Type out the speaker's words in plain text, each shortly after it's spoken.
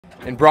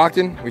In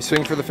Brockton, we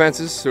swing for the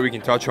fences so we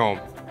can touch home.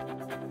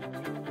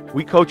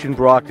 We coach in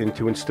Brockton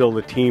to instill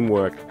the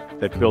teamwork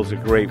that builds a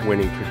great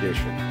winning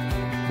tradition.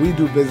 We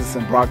do business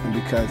in Brockton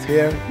because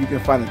here you can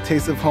find a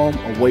taste of home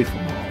away from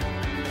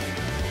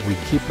home. We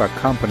keep our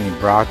company in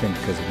Brockton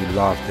because we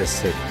love this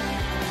city.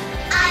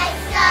 I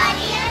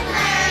study and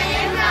learn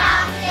in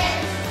Brockton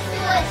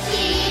to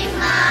achieve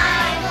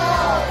my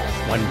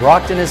goals. When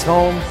Brockton is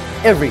home,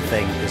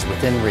 everything is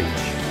within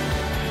reach.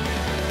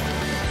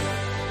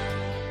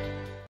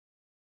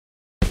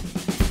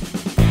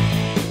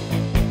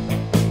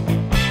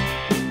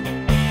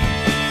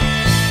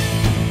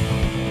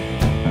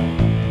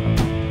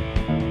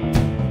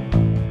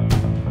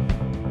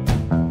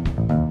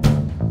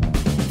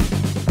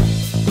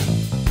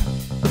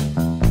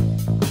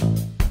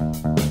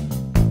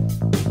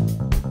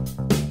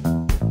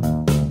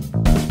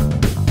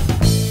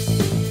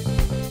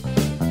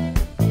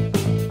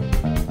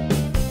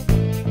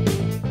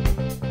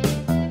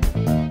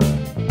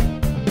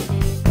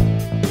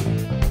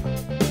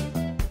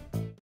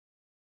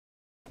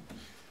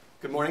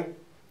 Good morning.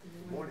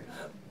 Good morning.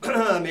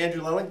 I'm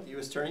Andrew Lelling,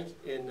 U.S. Attorney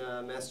in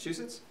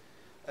Massachusetts.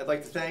 I'd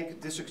like to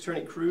thank District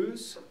Attorney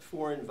Cruz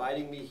for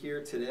inviting me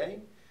here today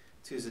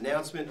to his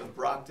announcement of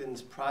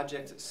Brockton's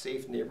Project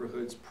Safe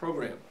Neighborhoods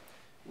program,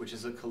 which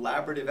is a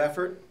collaborative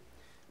effort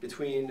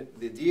between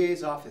the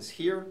DA's office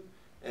here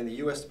and the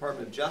U.S.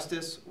 Department of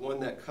Justice, one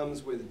that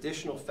comes with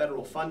additional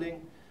federal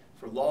funding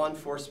for law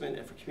enforcement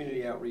and for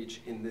community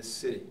outreach in this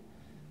city.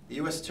 The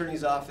U.S.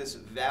 Attorney's Office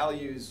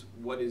values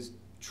what is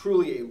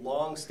truly a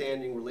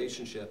long-standing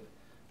relationship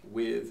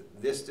with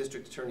this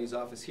district attorney's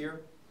office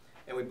here,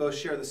 and we both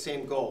share the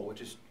same goal,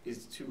 which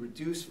is to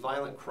reduce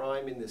violent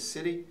crime in this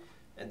city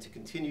and to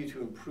continue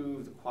to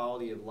improve the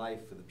quality of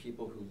life for the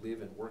people who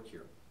live and work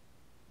here.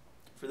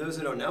 For those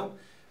who don't know,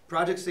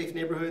 Project Safe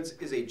Neighborhoods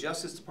is a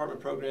Justice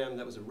Department program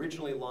that was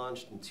originally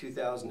launched in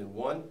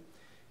 2001.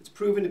 It's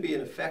proven to be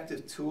an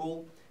effective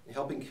tool in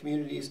helping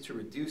communities to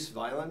reduce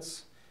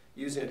violence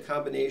using a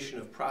combination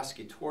of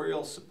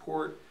prosecutorial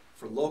support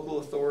for local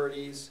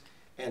authorities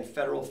and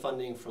federal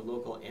funding for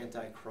local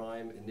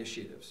anti-crime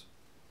initiatives.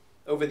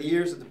 Over the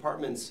years, the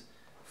department's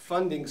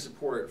funding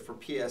support for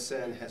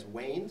PSN has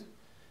waned,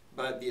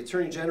 but the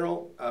Attorney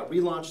General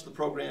relaunched the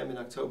program in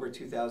October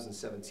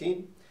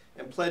 2017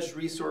 and pledged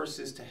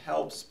resources to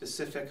help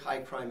specific high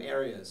crime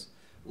areas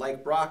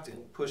like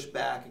Brockton push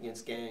back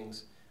against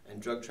gangs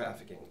and drug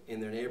trafficking in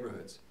their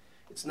neighborhoods.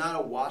 It's not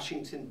a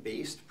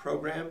Washington-based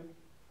program.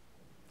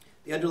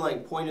 The underlying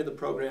point of the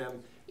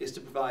program is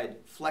to provide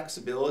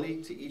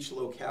flexibility to each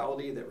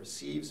locality that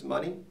receives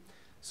money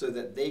so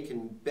that they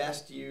can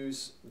best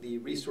use the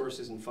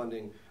resources and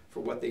funding for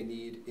what they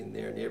need in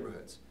their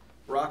neighborhoods.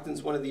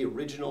 Brockton's one of the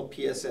original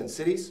PSN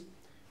cities.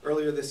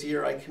 Earlier this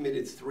year, I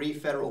committed 3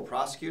 federal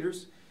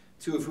prosecutors,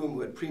 2 of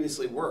whom had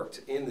previously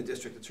worked in the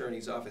district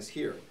attorney's office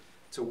here,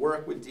 to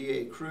work with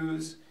DA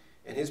Cruz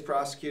and his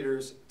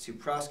prosecutors to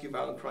prosecute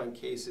violent crime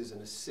cases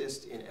and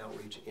assist in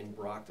outreach in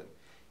Brockton.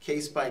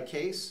 Case by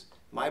case,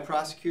 my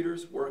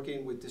prosecutors,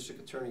 working with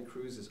District Attorney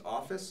Cruz's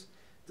office,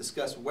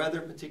 discuss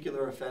whether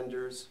particular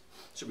offenders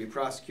should be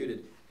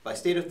prosecuted by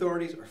state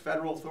authorities or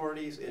federal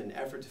authorities in an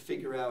effort to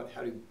figure out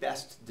how to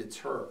best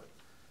deter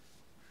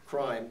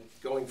crime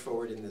going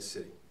forward in this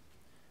city.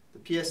 The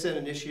PSN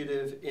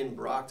initiative in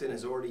Brockton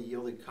has already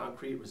yielded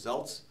concrete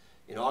results.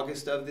 In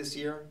August of this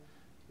year,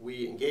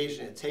 we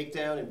engaged in a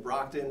takedown in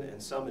Brockton and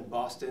some in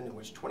Boston in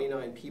which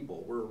 29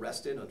 people were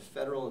arrested on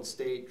federal and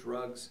state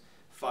drugs,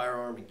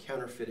 firearm, and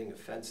counterfeiting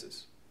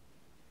offenses.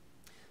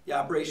 The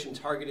operation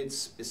targeted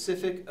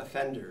specific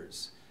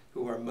offenders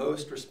who are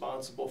most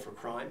responsible for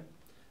crime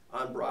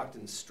on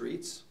Brockton's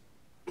streets,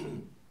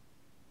 and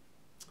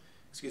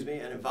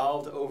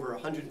involved over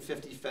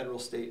 150 federal,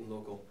 state, and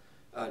local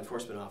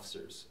enforcement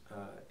officers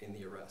in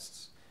the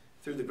arrests.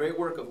 Through the great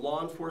work of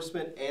law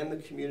enforcement and the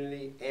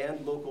community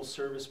and local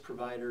service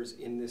providers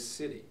in this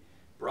city,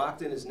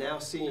 Brockton is now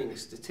seeing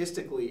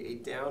statistically a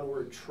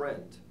downward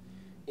trend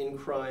in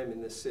crime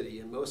in this city,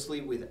 and mostly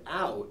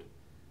without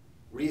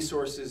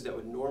resources that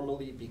would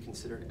normally be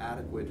considered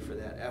adequate for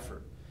that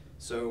effort.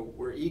 So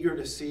we're eager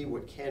to see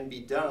what can be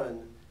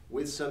done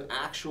with some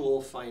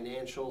actual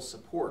financial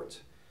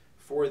support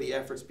for the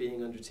efforts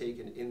being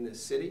undertaken in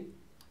this city.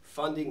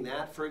 Funding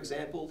that, for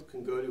example,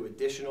 can go to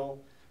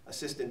additional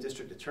assistant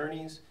district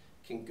attorneys,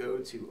 can go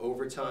to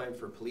overtime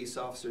for police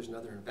officers and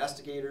other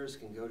investigators,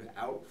 can go to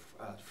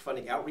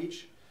funding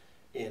outreach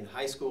in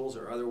high schools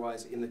or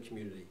otherwise in the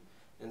community.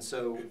 And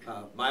so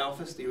my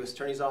office, the U.S.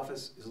 Attorney's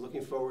Office, is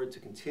looking forward to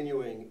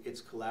continuing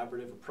its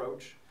collaborative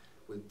approach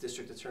with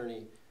District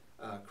Attorney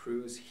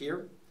Cruz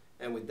here.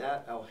 And with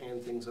that, I'll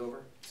hand things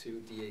over to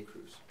DA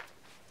Cruz.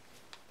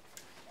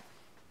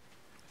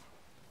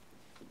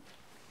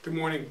 Good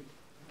morning.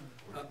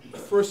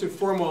 First and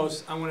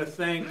foremost, I want to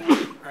thank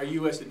our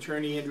U.S.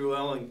 Attorney, Andrew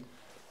Lelling.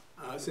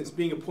 Since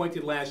being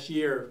appointed last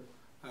year,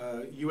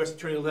 U.S.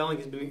 Attorney Lelling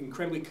has been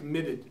incredibly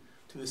committed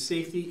to the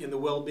safety and the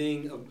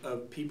well-being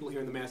of people here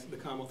in the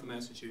Commonwealth of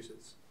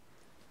Massachusetts.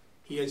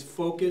 He has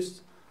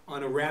focused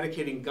on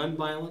eradicating gun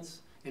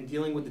violence in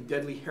dealing with the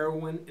deadly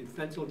heroin and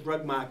fentanyl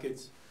drug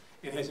markets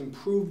and has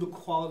improved the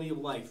quality of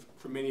life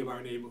for many of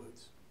our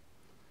neighborhoods.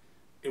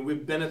 And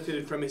we've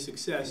benefited from his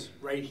success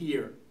right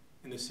here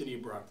in the city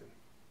of Brockton.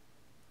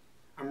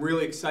 I'm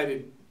really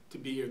excited to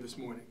be here this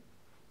morning.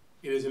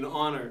 It is an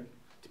honor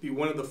to be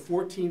one of the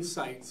 14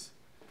 sites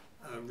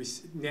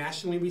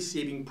nationally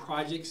receiving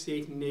Project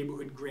Safe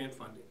Neighborhood grant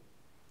funding.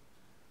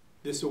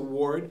 This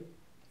award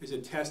is a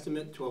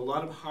testament to a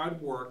lot of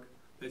hard work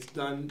that's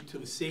done to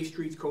the Safe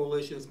Streets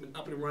Coalition that's been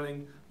up and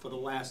running for the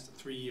last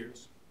 3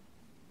 years.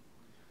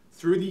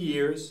 Through the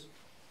years,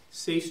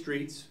 Safe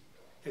Streets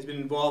has been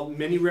involved in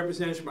many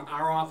representatives from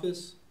our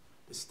office,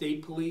 the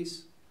state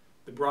police,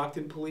 the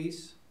Brockton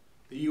Police,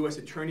 the U.S.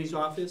 Attorney's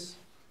Office,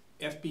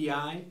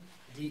 FBI,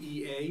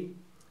 DEA,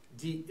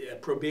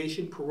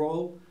 probation,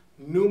 parole,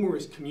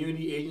 numerous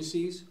community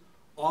agencies,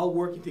 all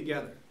working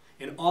together.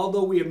 And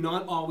although we have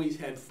not always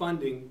had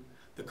funding,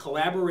 the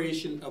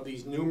collaboration of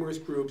these numerous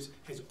groups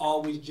has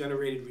always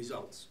generated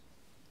results.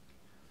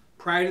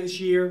 Prior to this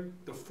year,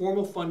 the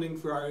formal funding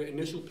for our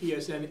initial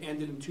PSN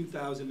ended in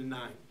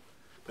 2009.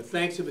 But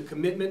thanks to the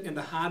commitment and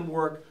the hard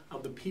work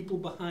of the people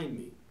behind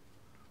me,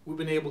 we've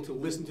been able to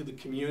listen to the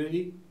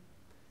community,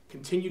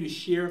 continue to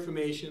share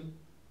information,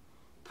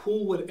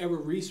 pool whatever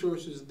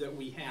resources that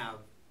we have,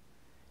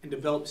 and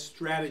develop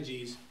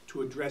strategies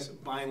to address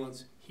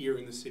violence here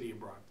in the city of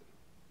Brockton.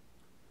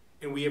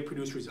 And we have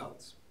produced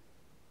results.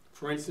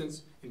 For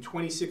instance, in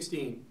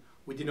 2016,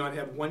 we did not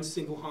have one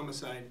single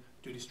homicide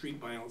due to street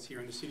violence here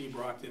in the city of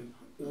Brockton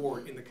or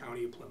in the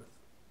county of Plymouth.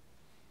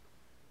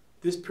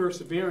 This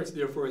perseverance,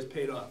 therefore, has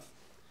paid off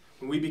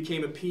when we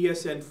became a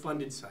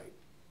PSN-funded site.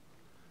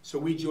 So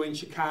we joined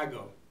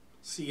Chicago,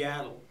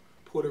 Seattle,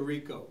 Puerto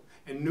Rico,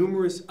 and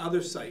numerous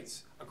other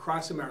sites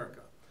across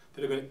America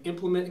that are going to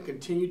implement and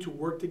continue to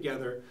work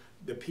together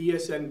the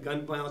PSN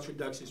gun violence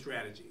reduction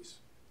strategies.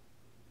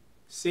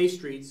 Safe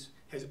Streets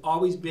has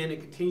always been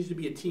and continues to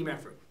be a team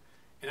effort.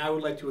 And I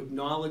would like to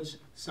acknowledge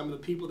some of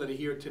the people that are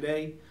here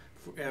today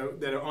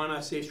that are on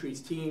our Safe Streets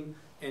team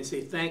and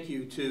say thank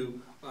you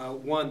to,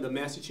 one, the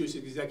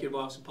Massachusetts Executive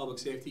Office of Public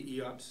Safety,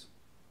 EOPS.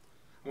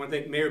 I want to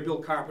thank Mayor Bill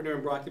Carpenter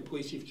and Brockton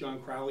Police Chief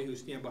John Crowley, who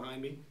stand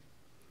behind me.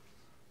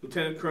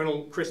 Lieutenant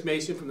Colonel Chris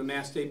Mason from the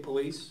Mass State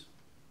Police.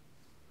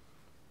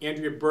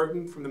 Andrea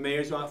Burton from the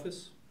Mayor's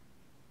Office.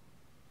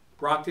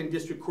 Brockton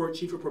District Court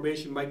Chief of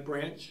Probation Mike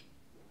Branch.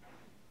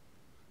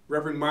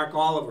 Reverend Mark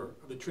Oliver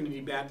of the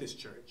Trinity Baptist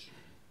Church.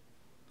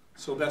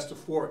 Sylvester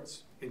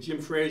Forts and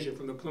Jim Frazier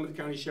from the Plymouth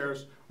County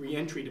Sheriff's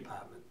Reentry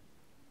Department.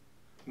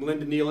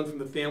 Melinda Nealon from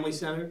the Family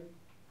Center.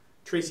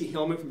 Tracy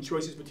Hillman from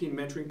Choices for Teen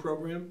Mentoring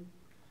Program.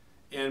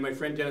 And my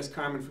friend Dennis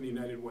Carmen from the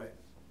United Way.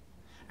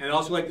 And I'd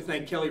also like to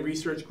thank Kelly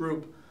Research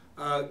Group.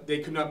 They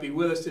could not be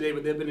with us today,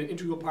 but they've been an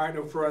integral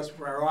partner for us,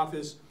 for our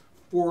office,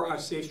 for our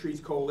Safe Streets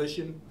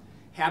Coalition.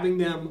 Having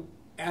them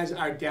as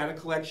our data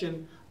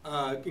collection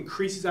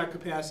increases our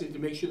capacity to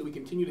make sure that we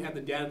continue to have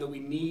the data that we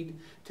need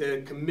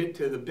to commit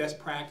to the best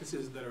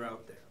practices that are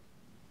out there.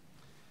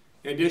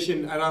 In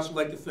addition, I'd also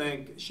like to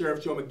thank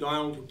Sheriff Joe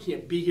McDonald, who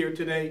can't be here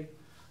today,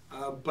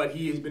 but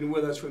he has been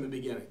with us from the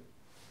beginning.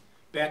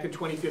 Back in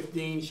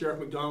 2015, Sheriff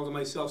McDonald and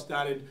myself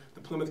started the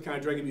Plymouth County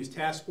Drug Abuse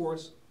Task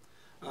Force,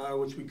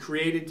 which we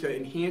created to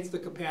enhance the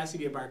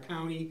capacity of our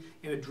county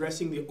in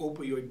addressing the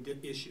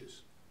opioid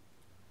issues.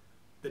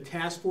 The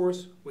task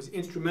force was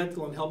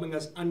instrumental in helping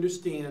us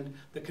understand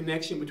the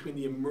connection between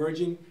the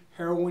emerging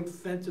heroin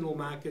fentanyl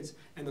markets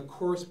and the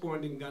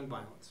corresponding gun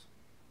violence.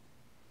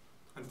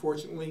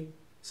 Unfortunately,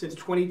 since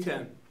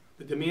 2010,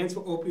 the demands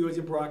for opioids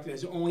in Brockton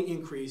has only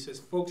increased as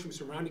folks from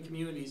surrounding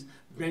communities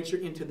venture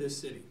into this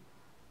city.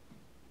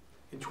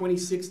 In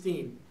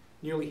 2016,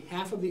 nearly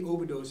half of the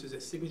overdoses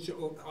at Signature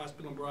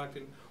Hospital in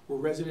Brockton were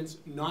residents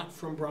not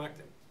from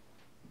Brockton.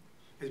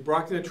 As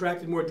Brockton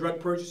attracted more drug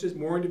purchases,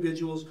 more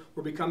individuals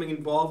were becoming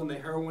involved in the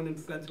heroin and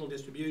fentanyl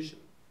distribution.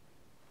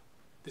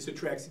 This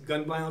attracts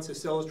gun violence as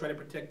sellers try to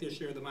protect their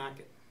share of the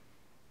market.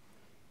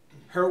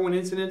 Heroin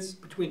incidents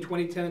between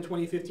 2010 and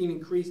 2015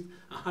 increased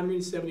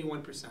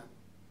 171%.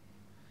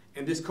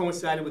 And this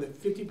coincided with a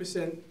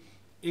 50%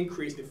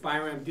 increase in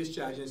firearm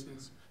discharge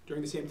incidents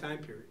during the same time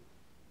period.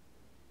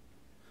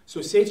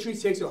 So Safe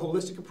Streets takes a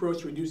holistic approach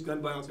to reduce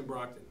gun violence in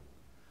Brockton.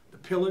 The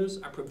pillars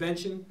are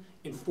prevention,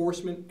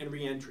 enforcement, and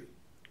reentry.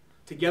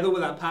 Together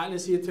with our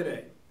partners here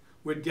today,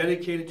 we're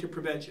dedicated to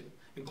prevention,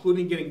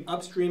 including getting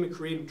upstream and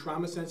creating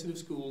trauma-sensitive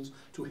schools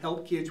to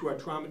help kids who are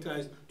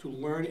traumatized to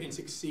learn and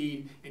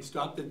succeed and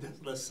stop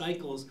the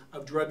cycles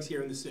of drugs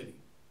here in the city.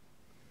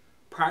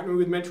 Partnering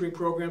with mentoring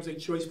programs like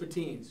Choice for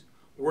Teens,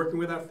 working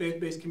with our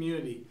faith-based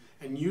community,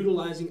 and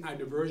utilizing our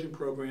diversion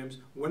programs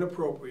when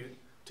appropriate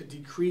to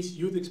decrease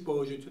youth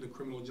exposure to the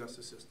criminal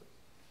justice system.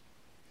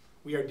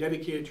 We are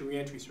dedicated to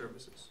reentry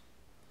services.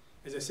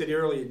 As I said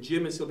earlier,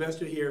 Jim and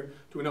Sylvester here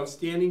do an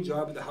outstanding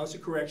job at the House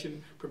of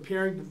Correction,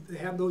 preparing to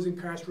have those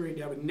incarcerated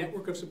to have a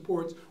network of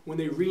supports when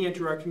they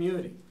re-enter our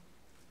community.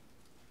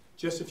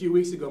 Just a few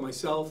weeks ago,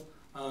 myself,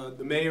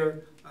 the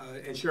mayor,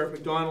 and Sheriff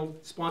McDonald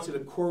sponsored a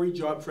Corey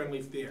Job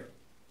Friendly Fair.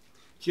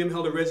 Jim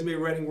held a resume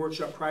writing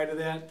workshop prior to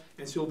that,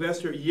 and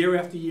Sylvester, year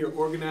after year,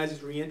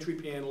 organizes reentry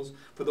panels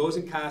for those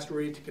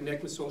incarcerated to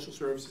connect with social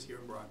services here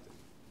in Brockton.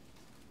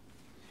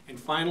 And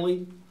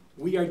finally,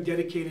 we are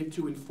dedicated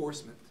to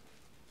enforcement.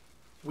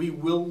 We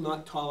will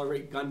not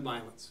tolerate gun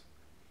violence,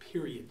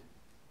 period.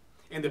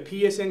 And the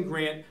PSN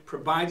grant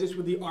provides us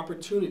with the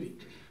opportunity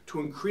to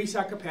increase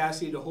our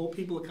capacity to hold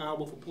people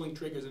accountable for pulling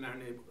triggers in our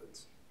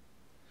neighborhoods.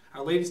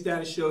 Our latest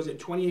data shows that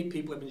 28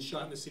 people have been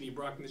shot in the city of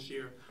Brockton this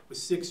year, with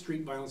 6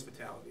 street violence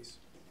fatalities.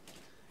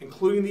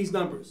 Including these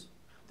numbers,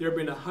 there have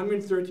been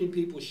 113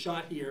 people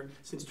shot here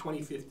since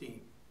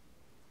 2015.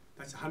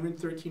 That's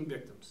 113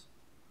 victims.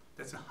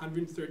 That's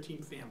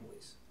 113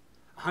 families.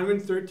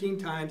 113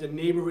 times a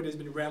neighborhood has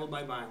been rattled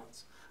by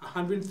violence.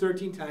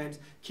 113 times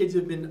kids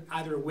have been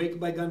either awakened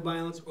by gun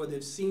violence, or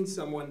they've seen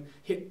someone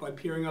hit by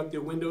peering out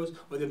their windows,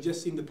 or they've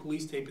just seen the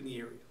police tape in the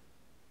area.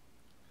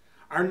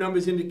 Our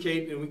numbers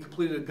indicate, and we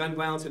completed a gun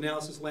violence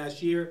analysis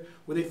last year,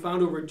 where they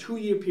found over a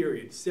 2-year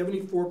period,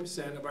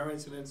 74% of our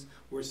incidents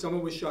where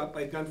someone was shot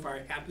by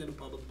gunfire happened in a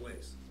public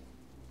place.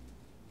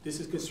 This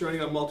is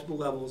concerning on multiple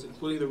levels,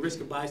 including the risk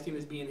of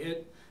bystanders being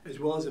hit, as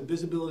well as the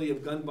visibility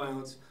of gun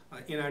violence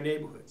in our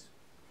neighborhoods.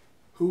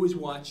 Who is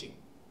watching?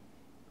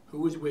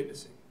 Who is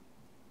witnessing?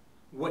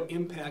 What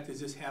impact is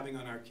this having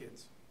on our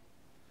kids?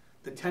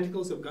 The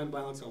tentacles of gun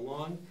violence are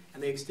long,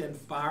 and they extend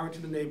far into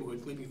the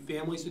neighborhoods, leaving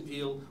families to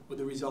deal with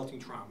the resulting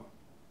trauma.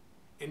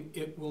 And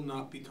it will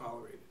not be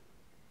tolerated.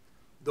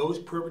 Those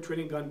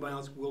perpetrating gun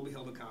violence will be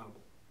held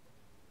accountable.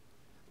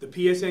 The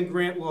PSN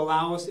grant will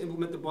allow us to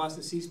implement the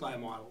Boston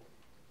ceasefire model.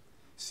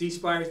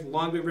 Ceasefire has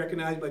long been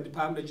recognized by the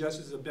Department of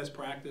Justice as a best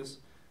practice,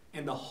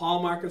 and the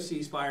hallmark of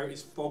ceasefire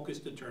is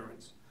focused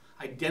deterrence,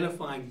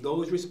 identifying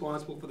those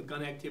responsible for the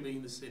gun activity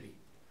in the city,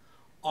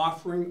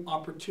 offering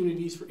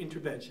opportunities for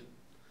intervention,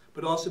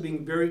 but also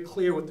being very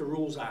clear what the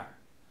rules are.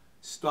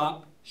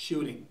 Stop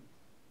shooting.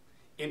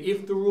 And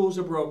if the rules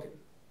are broken,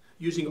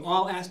 using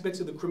all aspects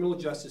of the criminal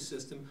justice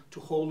system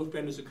to hold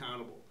offenders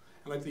accountable.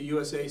 And like the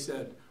USA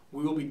said,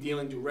 we will be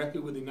dealing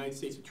directly with the United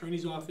States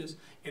Attorney's Office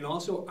and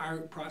also our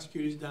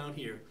prosecutors down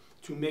here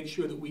to make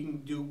sure that we can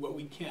do what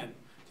we can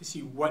to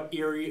see what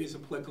area is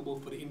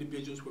applicable for the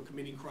individuals who are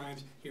committing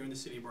crimes here in the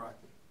city of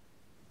Brockton.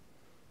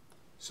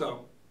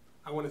 So,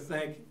 I want to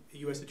thank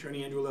U.S.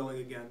 Attorney Andrew Lelling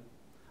again.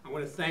 I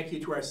want to thank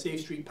you to our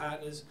Safe Street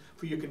partners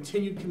for your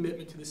continued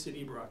commitment to the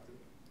city of Brockton.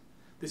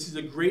 This is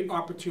a great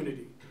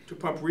opportunity to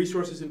pump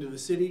resources into the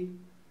city,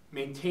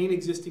 maintain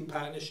existing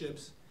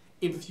partnerships,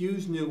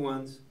 infuse new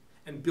ones,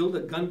 and build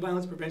a gun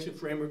violence prevention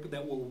framework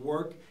that will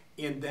work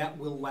and that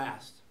will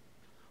last.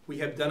 We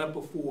have done it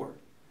before,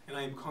 and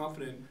I am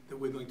confident that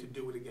we're going to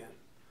do it again.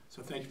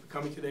 So thank you for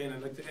coming today, and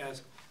I'd like to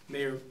ask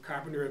Mayor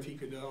Carpenter if he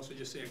could also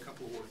just say a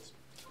couple of words.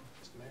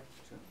 Mr. Mayor?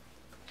 Sure.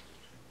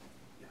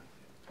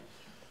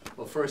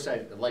 Well, first,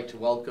 I'd like to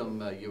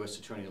welcome U.S.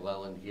 Attorney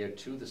Lelland here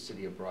to the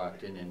city of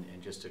Brockton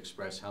and just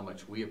express how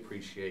much we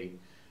appreciate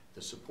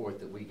the support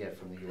that we get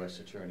from the U.S.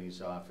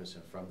 Attorney's Office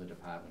and from the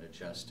Department of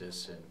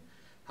Justice, and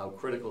how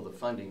critical the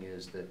funding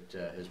is that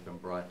has been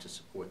brought to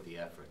support the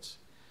efforts.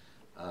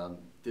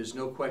 There's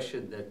no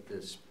question that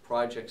this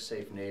Project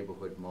Safe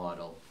Neighborhood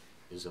model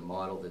is a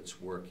model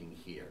that's working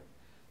here.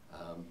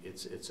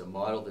 It's a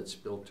model that's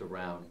built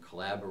around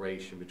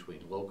collaboration between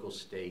local,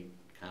 state,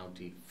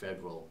 county,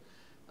 federal,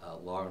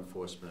 law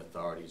enforcement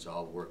authorities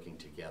all working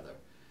together,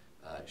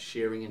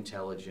 sharing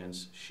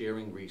intelligence,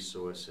 sharing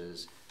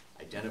resources,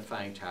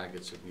 identifying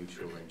targets of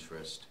mutual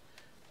interest,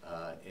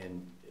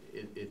 and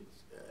it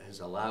has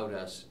allowed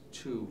us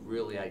to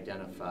really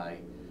identify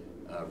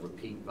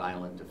repeat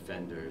violent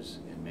offenders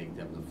and make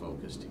them the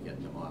focus to get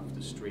them off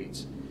the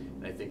streets.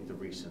 And I think the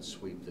recent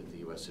sweep that the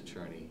U.S.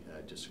 Attorney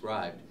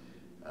described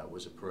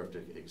was a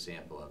perfect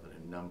example of it.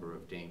 A number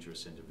of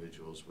dangerous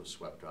individuals were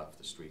swept off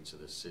the streets of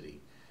the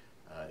city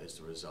as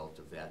the result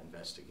of that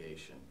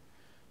investigation.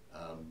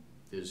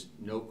 There's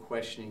no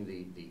questioning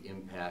the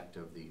impact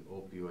of the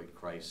opioid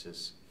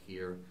crisis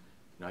here,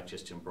 not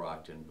just in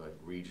Brockton, but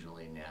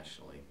regionally and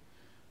nationally.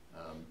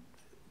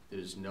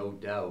 There's no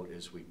doubt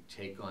as we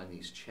take on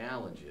these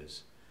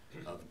challenges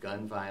of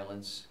gun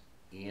violence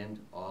and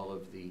all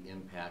of the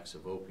impacts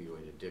of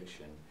opioid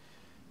addiction,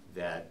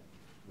 that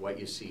what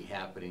you see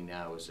happening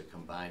now is a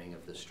combining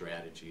of the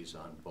strategies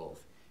on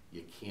both.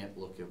 You can't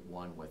look at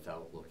one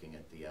without looking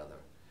at the other.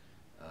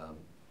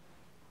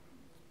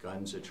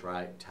 Guns are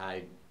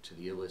tied to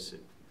the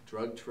illicit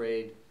drug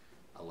trade.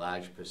 A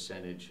large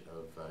percentage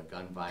of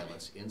gun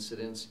violence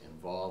incidents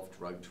involve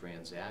drug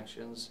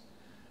transactions.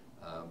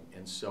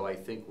 And so I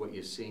think what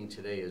you're seeing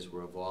today is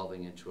we're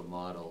evolving into a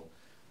model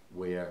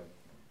where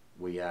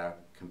we are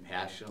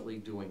compassionately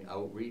doing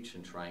outreach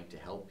and trying to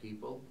help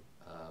people.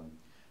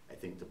 I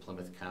think the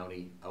Plymouth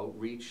County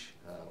outreach,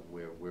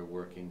 where we're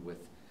working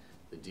with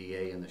the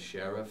DA and the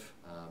sheriff,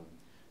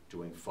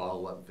 doing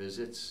follow-up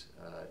visits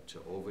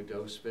to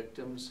overdose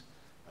victims,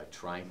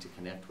 trying to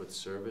connect with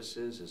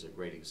services is a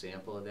great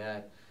example of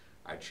that.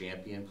 Our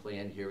champion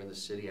plan here in the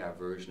city, our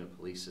version of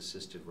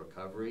police-assisted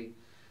recovery,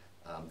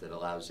 that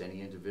allows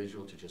any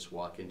individual to just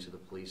walk into the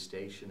police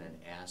station and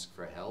ask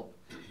for help,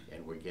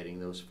 and we're getting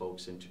those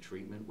folks into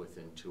treatment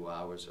within 2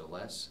 hours or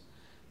less.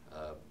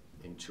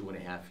 In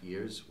 2.5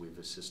 years, we've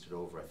assisted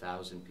over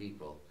 1,000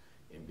 people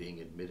in being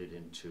admitted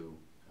into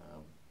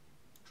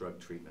drug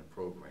treatment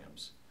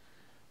programs.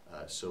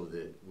 So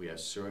that we are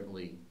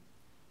certainly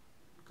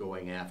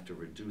going after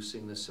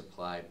reducing the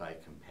supply by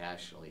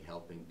compassionately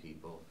helping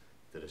people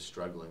that are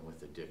struggling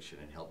with addiction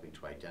and helping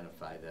to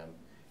identify them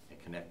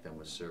and connect them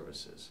with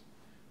services.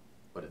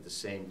 But at the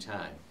same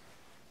time,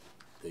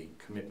 the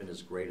commitment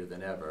is greater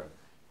than ever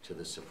to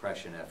the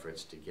suppression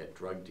efforts to get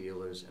drug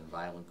dealers and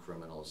violent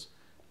criminals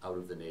out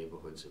of the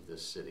neighborhoods of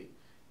this city.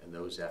 And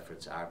those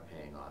efforts are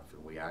paying off,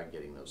 and we are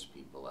getting those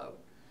people out.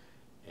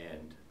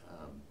 And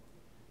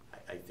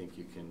I think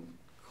you can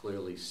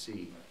clearly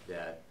see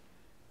that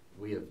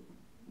we have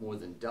more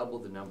than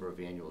doubled the number of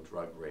annual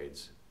drug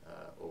raids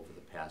over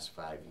the past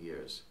 5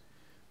 years.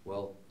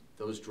 Well,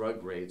 those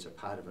drug raids are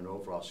part of an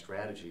overall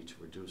strategy to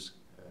reduce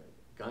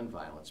gun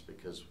violence,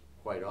 because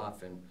quite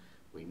often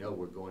we know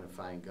we're going to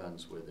find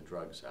guns where the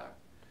drugs are.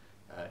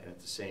 And at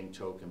the same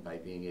token, by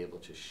being able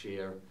to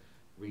share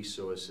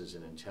resources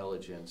and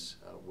intelligence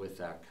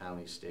with our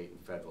county, state, and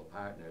federal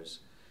partners,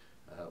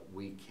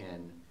 we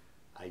can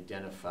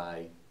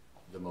identify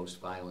the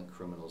most violent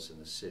criminals in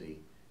the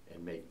city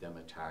and make them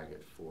a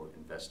target for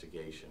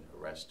investigation,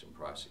 arrest, and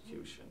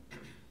prosecution.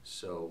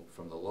 So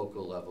from the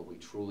local level, we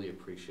truly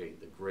appreciate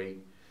the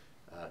great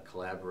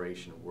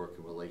collaboration and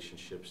working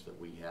relationships that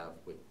we have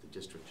with the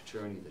district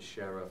attorney, the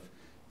sheriff,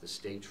 the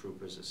state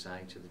troopers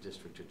assigned to the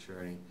district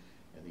attorney,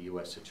 and the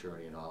U.S.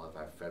 attorney, and all of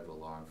our federal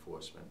law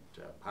enforcement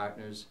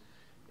partners.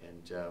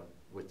 And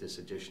with this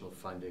additional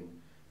funding,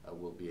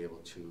 we'll be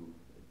able to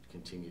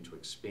continue to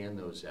expand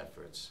those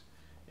efforts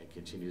and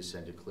continue to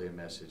send a clear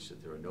message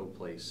that there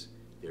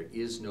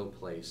is no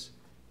place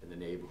in the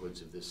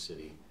neighborhoods of this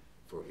city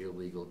for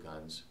illegal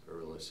guns or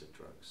illicit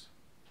drugs.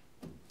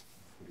 Do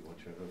you want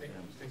to turn it over to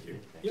them? Thank you.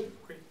 Yep,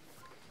 great.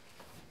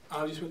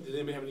 Does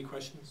anybody have any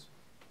questions?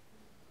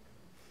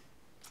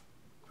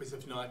 Because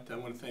if not, I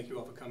want to thank you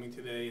all for coming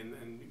today, and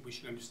we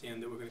should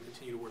understand that we're going to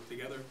continue to work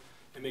together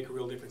and make a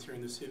real difference here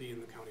in the city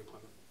and the county of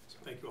Plymouth. So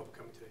thank you all for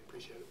coming today.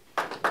 Appreciate it.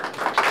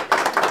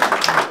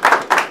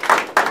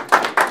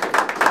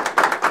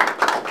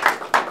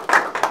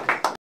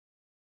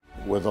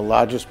 We're the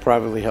largest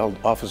privately held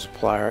office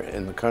supplier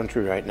in the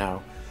country right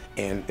now,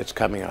 and it's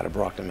coming out of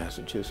Brockton,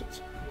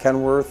 Massachusetts.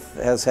 Kenworth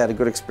has had a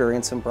good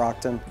experience in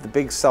Brockton. The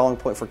big selling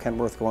point for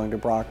Kenworth going to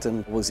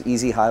Brockton was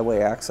easy highway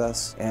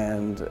access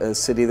and a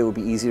city that would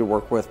be easy to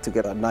work with to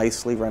get a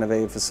nicely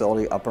renovated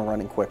facility up and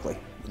running quickly.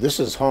 This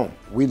is home.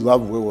 We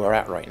love where we're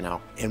at right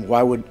now. And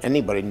why would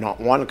anybody not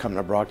want to come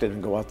to Brockton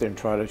and go out there and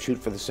try to shoot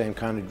for the same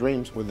kind of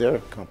dreams with their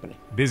company?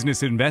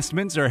 Business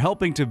investments are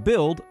helping to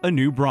build a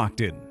new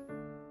Brockton.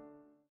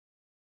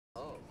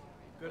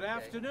 Good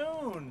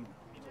afternoon,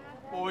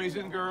 boys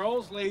and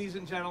girls, ladies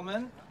and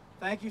gentlemen.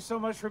 Thank you so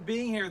much for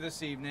being here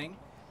this evening,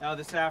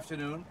 this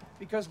afternoon,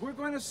 because we're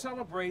going to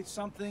celebrate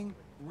something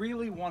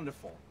really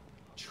wonderful,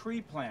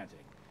 tree planting.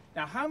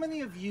 Now, how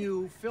many of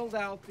you filled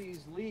out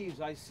these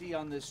leaves I see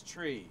on this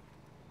tree?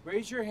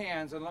 Raise your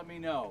hands and let me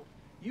know.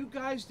 You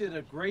guys did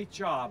a great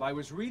job. I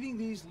was reading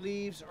these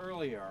leaves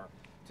earlier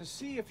to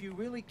see if you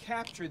really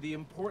captured the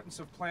importance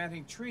of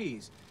planting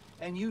trees,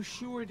 and you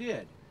sure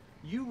did.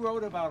 You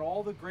wrote about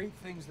all the great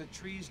things that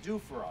trees do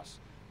for us.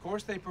 Of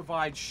course, they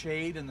provide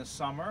shade in the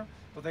summer,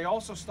 but they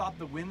also stop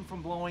the wind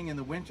from blowing in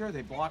the winter.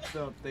 They block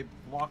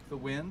the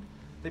wind.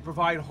 They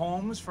provide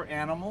homes for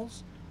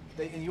animals.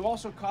 And you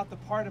also caught the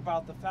part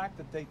about the fact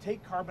that they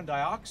take carbon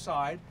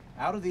dioxide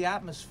out of the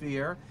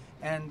atmosphere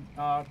and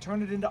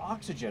turn it into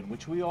oxygen,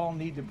 which we all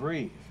need to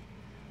breathe.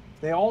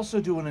 They also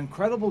do an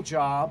incredible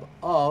job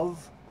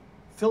of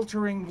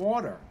filtering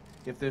water.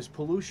 If there's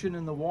pollution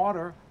in the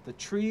water, the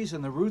trees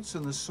and the roots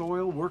in the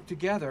soil work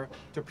together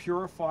to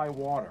purify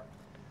water.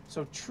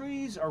 So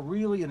trees are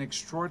really an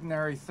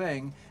extraordinary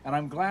thing, and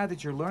I'm glad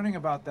that you're learning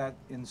about that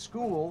in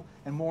school,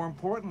 and more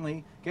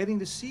importantly, getting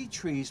to see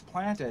trees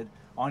planted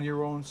on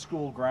your own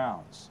school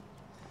grounds.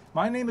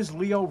 My name is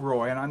Leo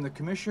Roy, and I'm the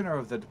Commissioner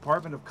of the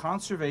Department of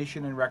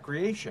Conservation and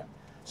Recreation.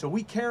 So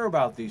we care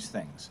about these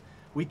things.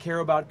 We care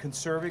about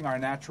conserving our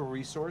natural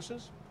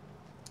resources.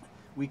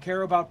 We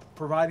care about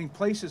providing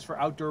places for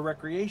outdoor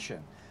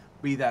recreation,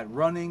 be that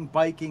running,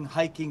 biking,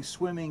 hiking,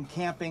 swimming,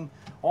 camping,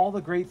 all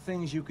the great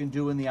things you can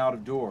do in the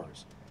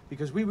outdoors.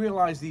 Because we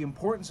realize the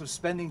importance of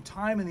spending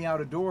time in the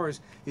outdoors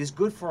is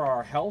good for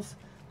our health,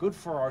 good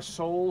for our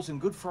souls,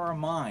 and good for our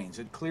minds.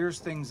 It clears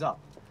things up.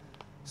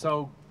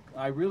 So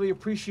I really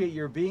appreciate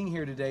your being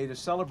here today to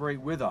celebrate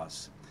with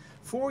us.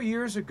 4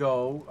 years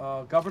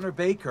ago, Governor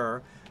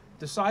Baker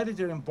decided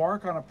to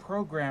embark on a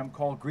program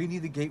called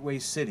Greening the Gateway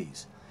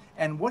Cities.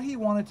 And what he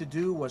wanted to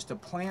do was to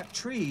plant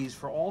trees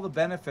for all the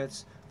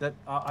benefits that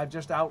I've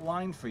just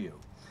outlined for you.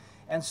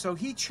 And so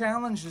he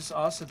challenges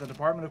us at the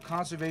Department of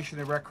Conservation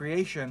and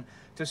Recreation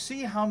to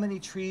see how many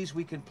trees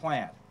we can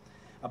plant.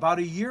 About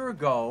a year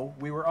ago,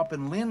 we were up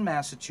in Lynn,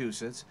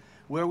 Massachusetts,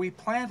 where we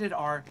planted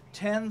our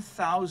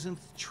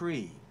 10,000th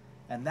tree,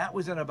 and that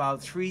was in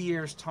about 3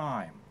 years'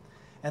 time.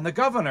 And the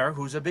governor,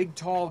 who's a big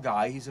tall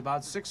guy, he's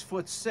about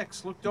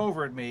 6'6", looked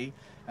over at me,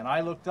 and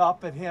I looked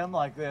up at him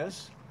like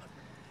this,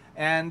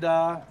 and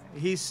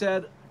he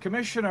said,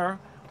 "Commissioner,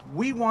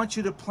 we want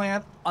you to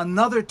plant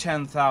another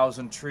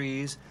 10,000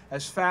 trees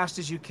as fast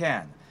as you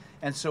can."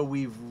 And so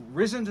we've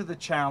risen to the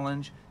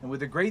challenge, and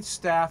with a great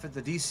staff at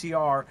the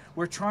DCR,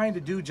 we're trying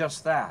to do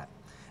just that.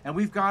 And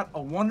we've got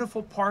a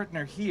wonderful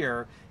partner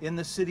here in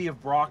the city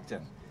of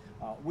Brockton.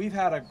 We've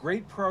had a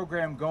great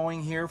program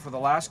going here for the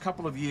last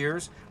couple of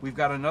years. We've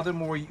got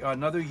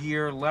another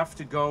year left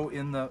to go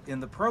in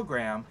the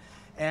program,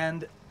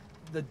 and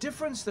the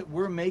difference that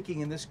we're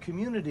making in this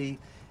community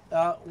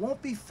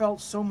won't be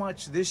felt so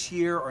much this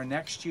year or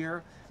next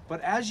year,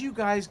 but as you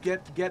guys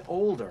get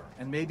older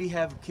and maybe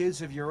have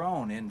kids of your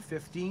own in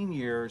 15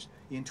 years,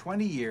 in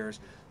 20 years,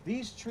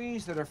 these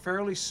trees that are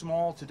fairly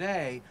small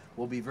today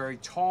will be very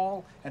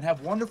tall and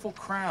have wonderful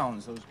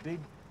crowns, those big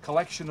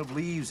collection of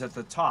leaves at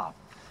the top.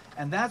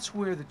 And that's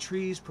where the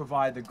trees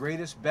provide the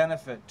greatest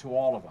benefit to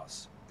all of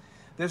us.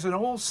 There's an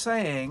old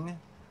saying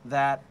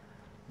that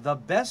the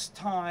best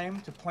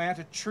time to plant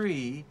a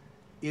tree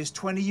is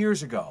 20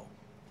 years ago.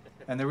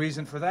 And the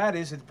reason for that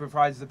is it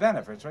provides the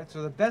benefits, right?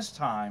 So the best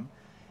time,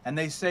 and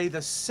they say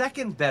the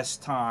second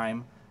best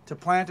time to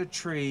plant a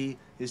tree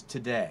is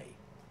today.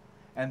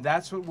 And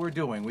that's what we're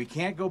doing. We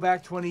can't go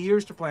back 20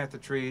 years to plant the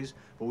trees,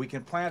 but we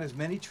can plant as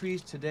many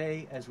trees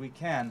today as we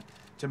can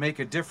to make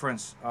a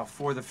difference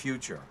for the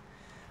future.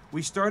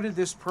 We started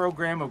this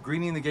program of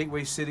Greening the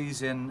Gateway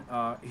Cities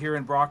here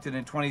in Brockton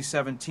in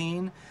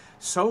 2017.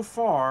 So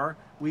far,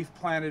 we've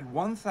planted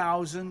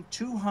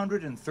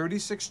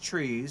 1,236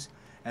 trees,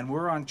 and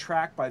we're on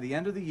track by the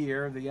end of the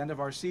year. The end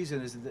of our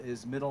season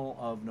is middle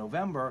of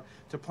November,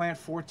 to plant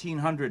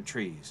 1,400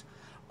 trees.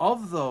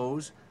 Of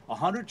those,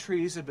 100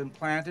 trees have been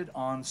planted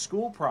on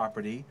school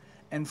property,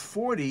 and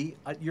 40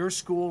 at your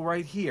school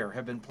right here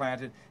have been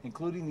planted,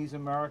 including these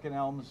American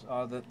elms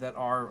that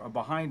are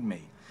behind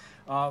me.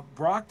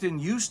 Brockton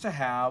used to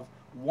have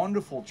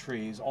wonderful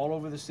trees all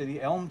over the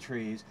city, elm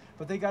trees,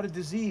 but they got a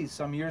disease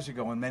some years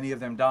ago and many of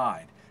them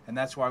died. And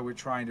that's why we're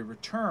trying to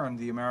return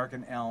the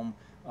American elm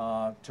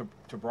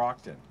to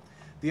Brockton.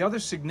 The other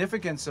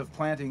significance of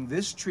planting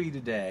this tree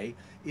today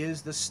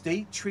is the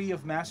state tree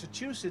of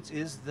Massachusetts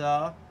is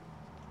the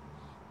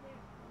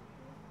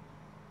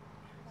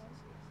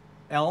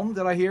elm.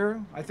 Did I hear?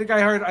 I think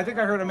I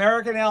heard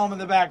American elm in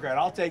the background.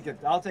 I'll take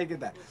it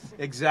that.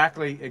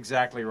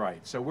 Exactly right.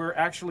 So we're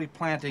actually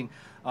planting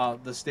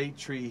the state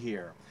tree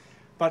here.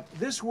 But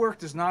this work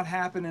does not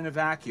happen in a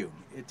vacuum.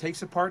 It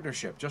takes a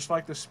partnership, just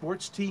like the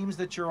sports teams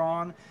that you're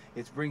on.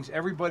 It brings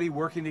everybody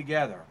working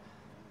together.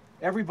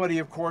 Everybody,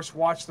 of course,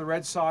 watched the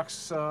Red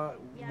Sox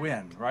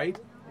win, right?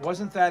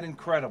 Wasn't that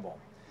incredible?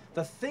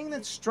 The thing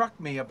that struck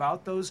me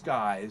about those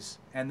guys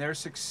and their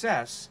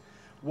success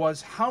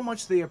was how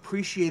much they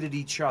appreciated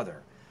each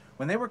other.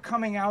 When they were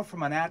coming out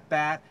from an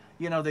at-bat,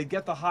 you know, they'd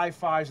get the high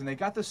fives and they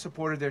got the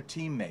support of their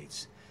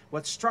teammates.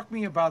 What struck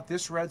me about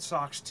this Red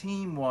Sox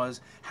team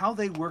was how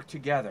they worked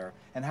together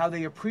and how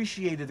they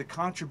appreciated the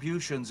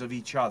contributions of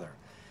each other.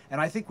 And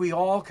I think we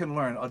all can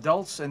learn,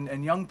 adults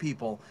and young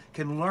people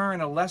can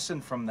learn a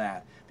lesson from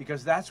that,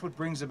 because that's what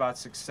brings about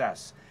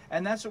success.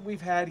 And that's what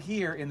we've had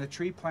here in the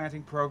tree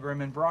planting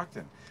program in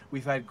Brockton.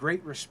 We've had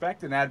great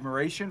respect and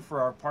admiration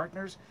for our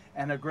partners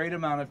and a great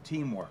amount of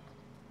teamwork.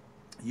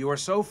 You are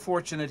so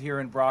fortunate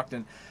here in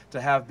Brockton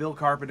to have Bill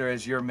Carpenter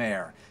as your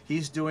mayor.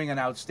 He's doing an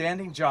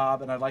outstanding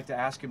job, and I'd like to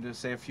ask him to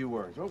say a few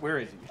words. Oh, where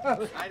is he?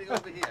 Hiding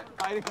over here.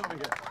 Hiding over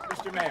here.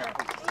 Mr. Mayor.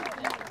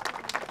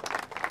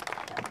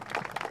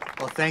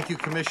 Well, thank you,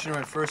 Commissioner,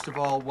 and first of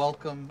all,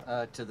 welcome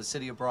to the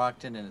City of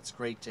Brockton, and it's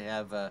great to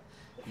have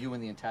you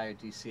and the entire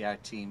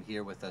DCR team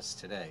here with us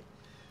today.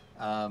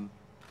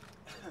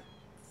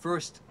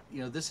 First,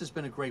 you know, this has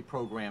been a great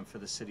program for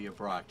the City of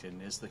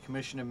Brockton. As the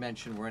Commissioner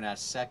mentioned, we're in our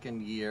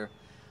second year.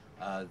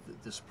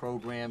 This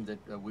program that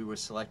we were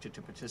selected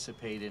to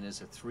participate in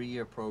is a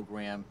 3-year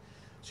program.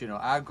 So, you know,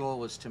 our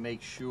goal is to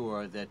make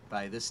sure that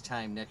by this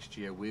time next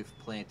year, we've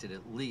planted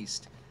at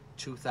least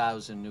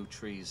 2,000 new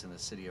trees in the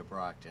City of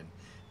Brockton.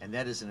 And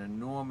that is an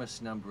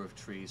enormous number of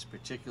trees,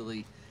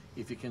 particularly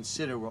if you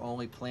consider we're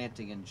only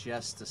planting in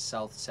just the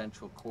south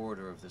central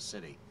corridor of the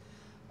city.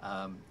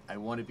 I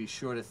want to be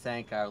sure to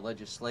thank our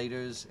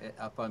legislators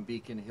up on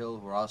Beacon Hill,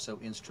 who are also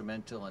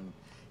instrumental in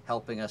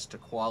helping us to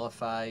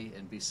qualify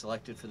and be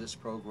selected for this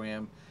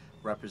program.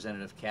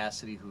 Representative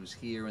Cassidy, who's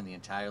here, and the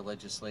entire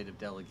legislative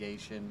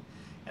delegation.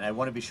 And I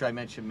want to be sure I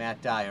mention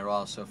Matt Dyer,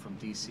 also from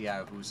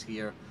DCR, who's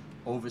here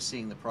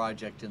overseeing the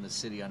project in the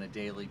city on a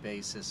daily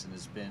basis and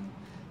has been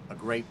a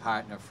great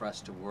partner for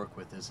us to work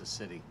with as a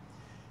city.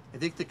 I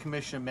think the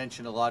Commissioner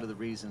mentioned a lot of the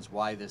reasons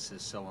why this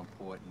is so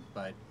important,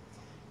 but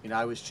you know,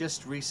 I was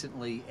just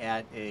recently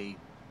at a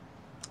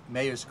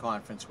mayor's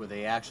conference where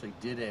they actually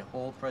did a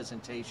whole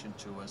presentation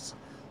to us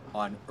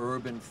on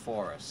urban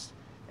forests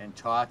and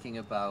talking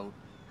about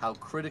how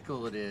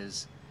critical it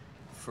is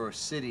for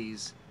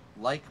cities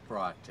like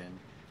Brockton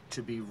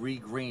to be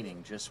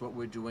re-greening, just what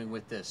we're doing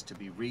with this, to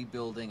be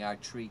rebuilding our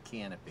tree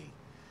canopy.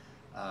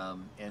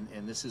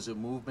 And this is a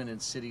movement in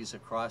cities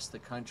across the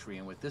country,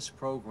 and with this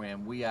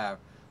program we are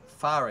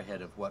far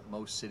ahead of what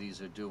most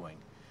cities are doing.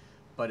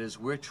 But as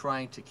we're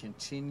trying to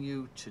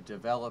continue to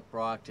develop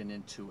Brockton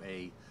into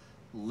a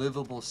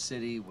livable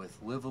city with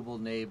livable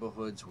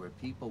neighborhoods where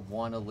people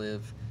want to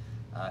live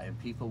and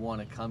people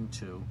want to come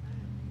to,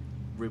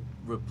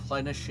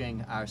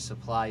 replenishing our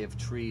supply of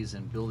trees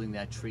and building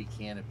that tree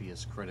canopy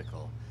is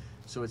critical.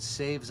 So it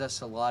saves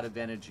us a lot of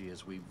energy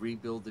as we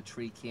rebuild the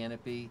tree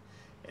canopy.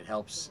 It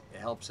helps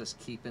us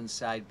keep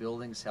inside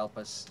buildings, help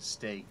us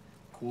stay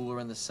cooler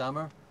in the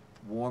summer,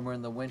 warmer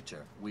in the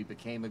winter. We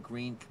became a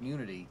green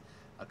community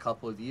a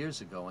couple of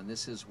years ago, and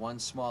this is one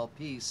small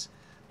piece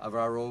of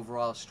our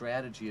overall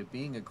strategy of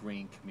being a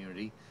green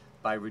community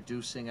by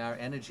reducing our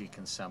energy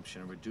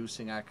consumption,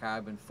 reducing our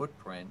carbon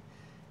footprint,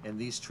 and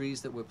these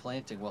trees that we're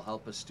planting will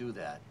help us do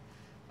that.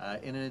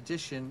 In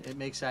addition, it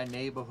makes our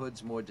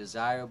neighborhoods more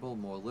desirable,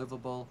 more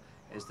livable.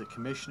 As the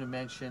Commissioner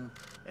mentioned,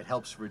 it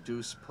helps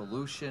reduce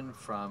pollution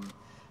from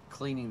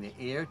cleaning the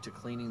air to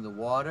cleaning the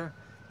water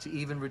to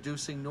even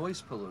reducing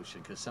noise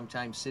pollution, because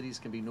sometimes cities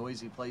can be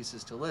noisy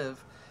places to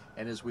live,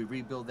 and as we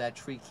rebuild that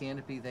tree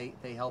canopy,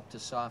 they help to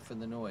soften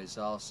the noise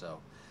also.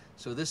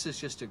 So this is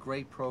just a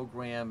great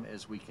program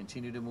as we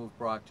continue to move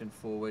Brockton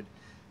forward.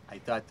 I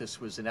thought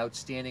this was an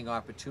outstanding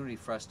opportunity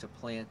for us to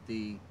plant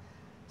the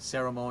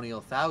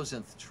ceremonial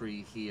 1,000th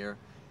tree here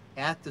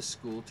at the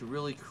school to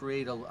really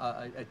create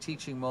a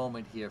teaching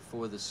moment here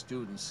for the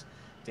students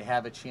to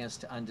have a chance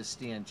to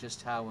understand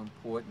just how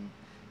important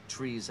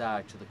trees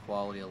are to the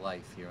quality of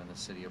life here in the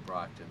city of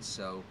Brockton.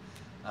 So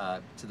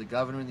to the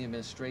Governor and the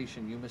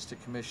administration, you,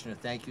 Mr. Commissioner,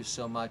 thank you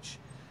so much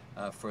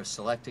for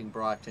selecting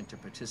Brockton to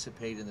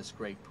participate in this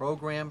great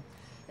program.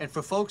 And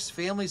for folks,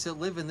 families that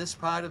live in this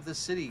part of the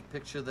city,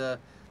 picture the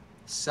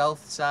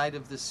south side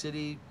of the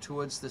city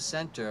towards the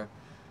center,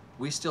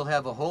 we still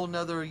have a whole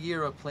nother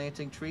year of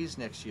planting trees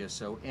next year.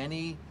 So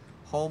any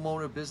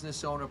homeowner,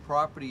 business owner,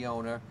 property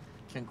owner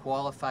can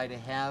qualify to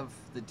have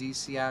the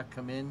DCR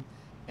come in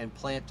and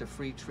plant a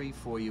free tree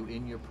for you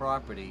in your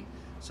property.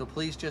 So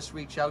please just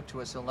reach out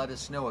to us and let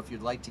us know if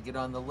you'd like to get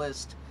on the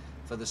list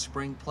for the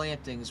spring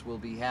plantings. We'll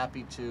be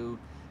happy to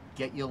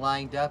get you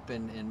lined up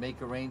and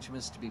make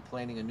arrangements to be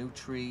planting a new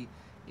tree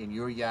in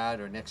your yard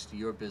or next to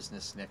your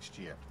business next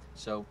year.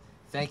 So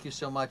thank you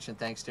so much, and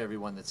thanks to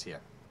everyone that's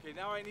here. Okay,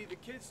 now I need the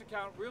kids to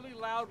count really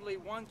loudly,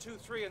 1, 2,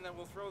 3, and then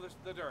we'll throw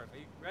the dirt. Are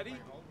you ready?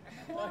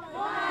 1,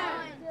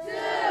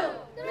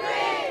 2, 3!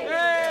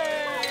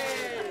 Hey!